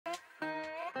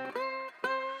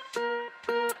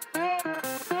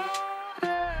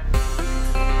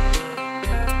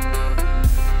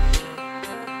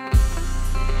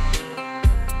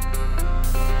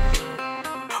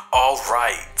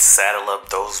Alright, saddle up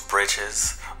those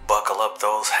britches, buckle up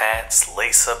those hats,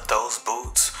 lace up those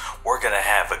boots. We're gonna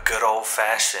have a good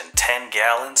old-fashioned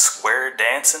 10-gallon square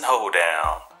dancing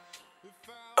hoedown.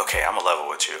 Okay, I'm gonna level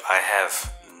with you. I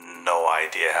have no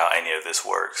idea how any of this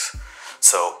works.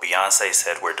 So Beyonce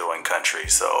said we're doing country,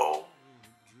 so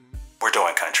we're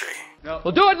doing country.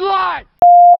 We'll do it live!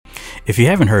 If you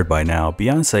haven't heard by now,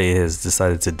 Beyonce has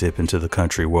decided to dip into the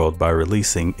country world by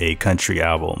releasing a country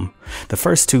album. The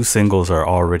first two singles are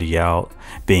already out,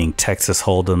 being Texas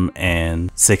Hold'em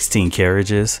and 16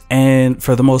 Carriages, and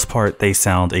for the most part they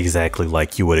sound exactly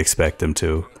like you would expect them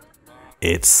to.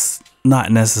 It's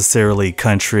not necessarily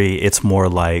country, it's more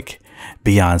like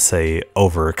Beyonce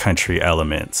over country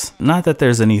elements. Not that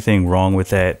there's anything wrong with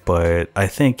that, but I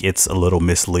think it's a little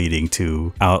misleading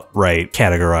to outright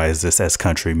categorize this as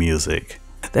country music.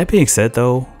 That being said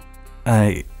though,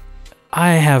 I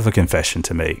have a confession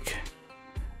to make.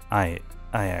 I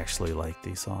actually like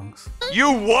these songs.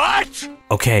 You what?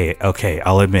 Okay,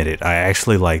 I'll admit it. I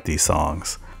actually like these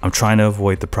songs. I'm trying to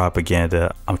avoid the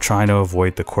propaganda. I'm trying to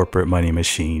avoid the corporate money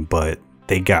machine, but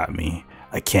they got me.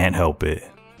 I can't help it.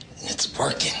 It's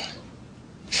working.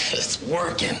 It's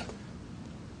working.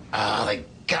 Ah, they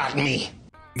got me.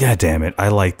 God damn it, I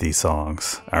like these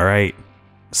songs. Alright?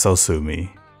 So sue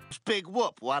me. Big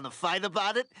whoop. Want to fight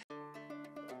about it?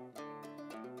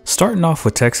 Starting off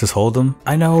with Texas Hold'em,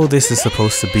 I know this is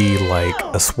supposed to be like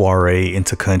a soiree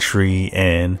into country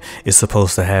and it's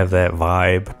supposed to have that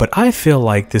vibe, but I feel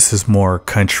like this is more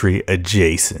country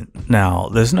adjacent. Now,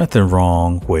 there's nothing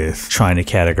wrong with trying to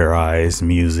categorize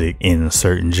music in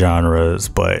certain genres,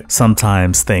 but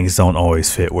sometimes things don't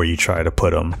always fit where you try to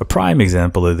put them. A prime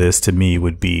example of this to me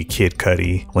would be Kid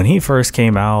Cudi. When he first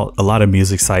came out, a lot of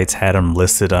music sites had him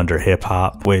listed under hip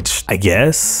hop, which I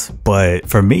guess, but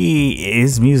for me,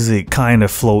 his music kind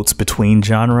of floats between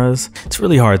genres. It's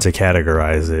really hard to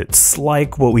categorize it. It's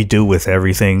like what we do with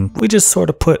everything. We just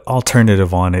sort of put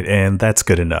alternative on it and that's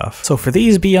good enough. So for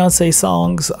these Beyonce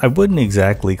songs, I wouldn't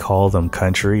exactly call them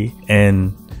country.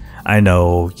 And I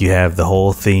know you have the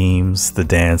whole themes, the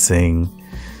dancing,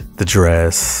 the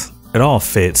dress. It all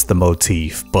fits the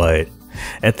motif, but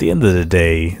at the end of the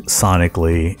day,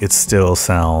 sonically, it still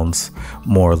sounds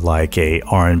more like a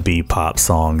R&B pop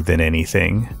song than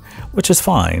anything, which is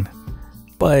fine.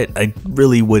 But I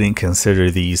really wouldn't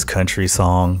consider these country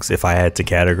songs if I had to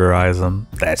categorize them.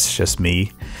 That's just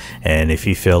me. And if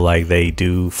you feel like they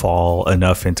do fall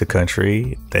enough into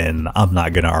country, then I'm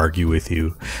not gonna argue with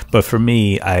you. But for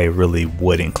me, I really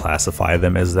wouldn't classify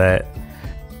them as that.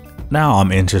 Now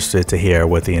I'm interested to hear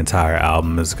what the entire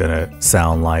album is gonna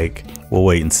sound like. We'll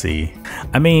wait and see.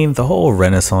 I mean, the whole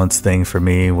Renaissance thing for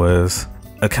me was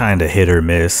a kind of hit or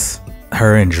miss.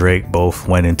 Her and Drake both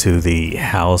went into the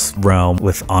house realm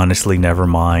with Honestly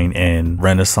Nevermind and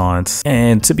Renaissance.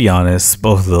 And to be honest,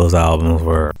 both of those albums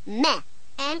were meh.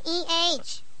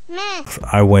 M-E-H. Meh.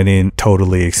 I went in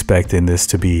totally expecting this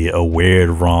to be a weird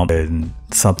romp and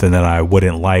something that I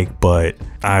wouldn't like, but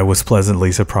I was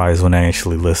pleasantly surprised when I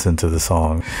actually listened to the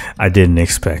song. I didn't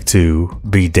expect to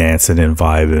be dancing and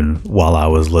vibing while I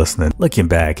was listening. Looking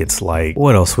back, it's like,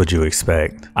 what else would you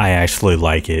expect? I actually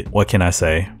like it. What can I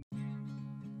say?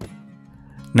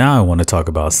 Now I want to talk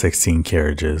about 16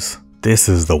 Carriages. This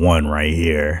is the one right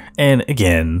here. And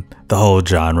again, the whole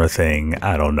genre thing,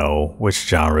 I don't know which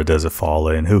genre does it fall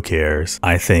in, who cares?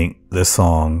 I think this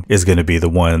song is going to be the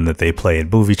one that they play in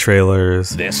movie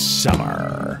trailers This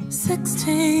summer.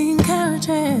 16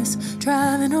 carriages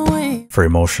driving away. For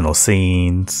emotional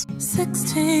scenes.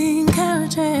 16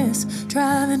 carriages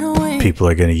driving away. People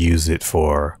are going to use it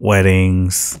for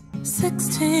weddings.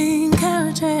 16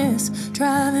 carriages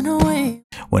driving away.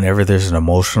 Whenever there's an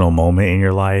emotional moment in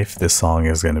your life, this song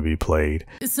is going to be played.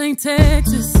 This ain't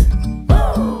Texas.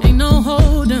 Ain't no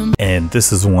hold'em. And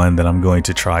this is one that I'm going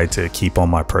to try to keep on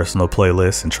my personal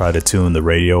playlist and try to tune the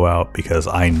radio out because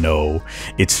I know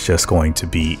it's just going to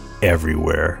be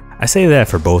everywhere. I say that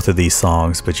for both of these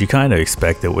songs, but you kind of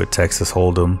expect it with Texas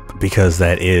Hold'em because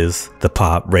that is the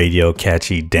pop radio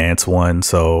catchy dance one,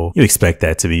 so you expect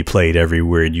that to be played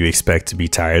everywhere and you expect to be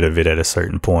tired of it at a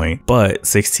certain point. But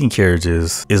 16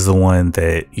 Carriages is the one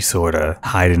that you sort of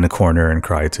hide in the corner and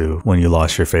cry to when you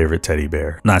lost your favorite teddy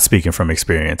bear. Not speaking from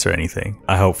experience or anything.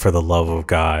 I hope for the love of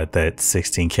God that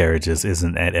 16 Carriages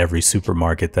isn't at every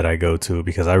supermarket that I go to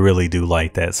because I really do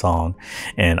like that song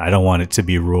and I don't want it to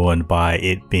be ruined by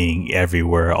it being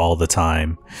everywhere all the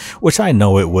time, which I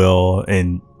know it will,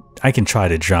 and I can try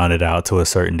to drown it out to a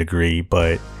certain degree,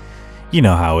 but you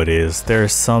know how it is. There are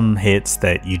some hits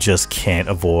that you just can't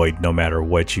avoid no matter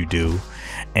what you do,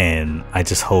 and I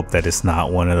just hope that it's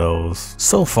not one of those.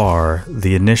 So far,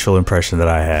 the initial impression that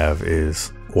I have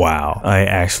is, wow, I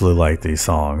actually like these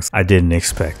songs. I didn't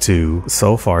expect to.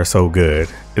 So far, so good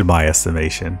in my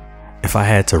estimation. If I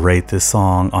had to rate this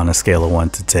song on a scale of 1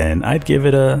 to 10, I'd give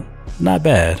it a not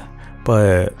bad.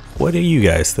 But what do you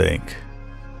guys think?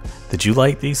 Did you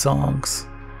like these songs?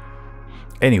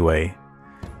 Anyway,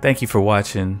 thank you for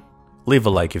watching. Leave a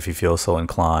like if you feel so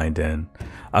inclined, and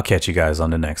I'll catch you guys on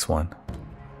the next one.